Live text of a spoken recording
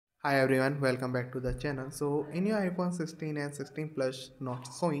Hi everyone, welcome back to the channel. So in your iPhone 16 and 16 Plus not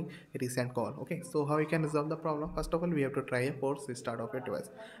showing recent call. Okay, so how you can resolve the problem? First of all, we have to try a force restart of your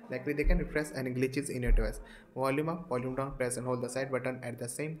device. Likely they can refresh any glitches in your device. Volume up, volume down, press and hold the side button at the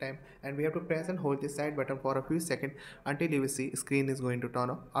same time, and we have to press and hold the side button for a few seconds until you will see screen is going to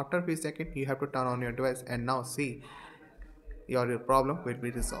turn off. After a few seconds, you have to turn on your device and now see your problem will be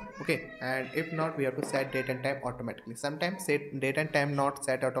resolved. Okay, and if not, we have to set date and time automatically. Sometimes set date and time not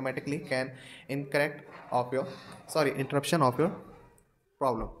set automatically can incorrect of your interruption of your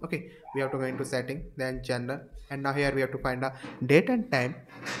problem. Okay, we have to go into setting, then general, and now here we have to find a date and time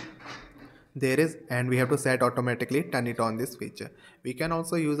there is, and we have to set automatically turn it on this feature. We can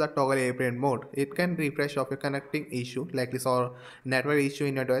also use a toggle airplane mode. It can refresh of your connecting issue like this or network issue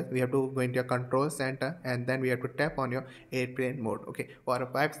in your device. We have to go into your control center and then we have to tap on your airplane mode, okay, for a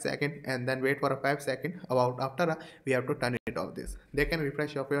 5 second, and then wait for a 5 second. About after we have to turn it off. This they can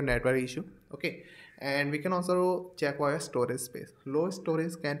refresh of your network issue. Okay, and we can also check for your storage space. Low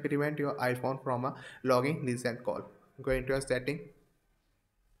storage can prevent your iPhone from a logging recent call. Go into your setting,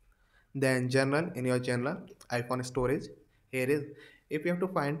 then general. In your general, iPhone storage, here is, if you have to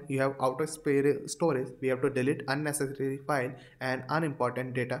find you have auto storage, we have to delete unnecessary file and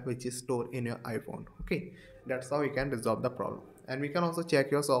unimportant data which is stored in your iPhone. Okay, that's how we can resolve the problem. And we can also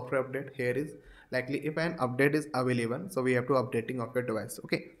check your software update. Here is, likely if an update is available, so we have to updating of your device.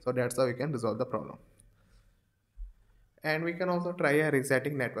 Okay, so that's how we can resolve the problem. And we can also try a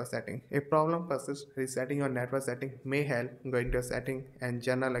resetting network setting. If problem persists, resetting your network setting may help. Go into your setting and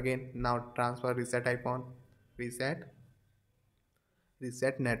general again. Now transfer reset icon, reset,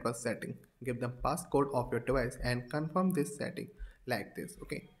 reset network setting. Give them passcode of your device and confirm this setting like this.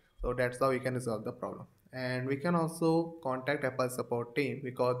 Okay, so that's how we can resolve the problem. And we can also contact Apple support team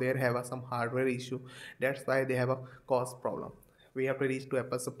because they have some hardware issue. That's why they have a cost problem. We have to reach to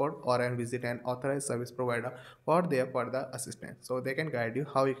Apple support or and visit an authorized service provider for their further assistance, so they can guide you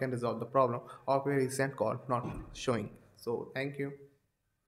how you can resolve the problem of your recent call not showing. So thank you.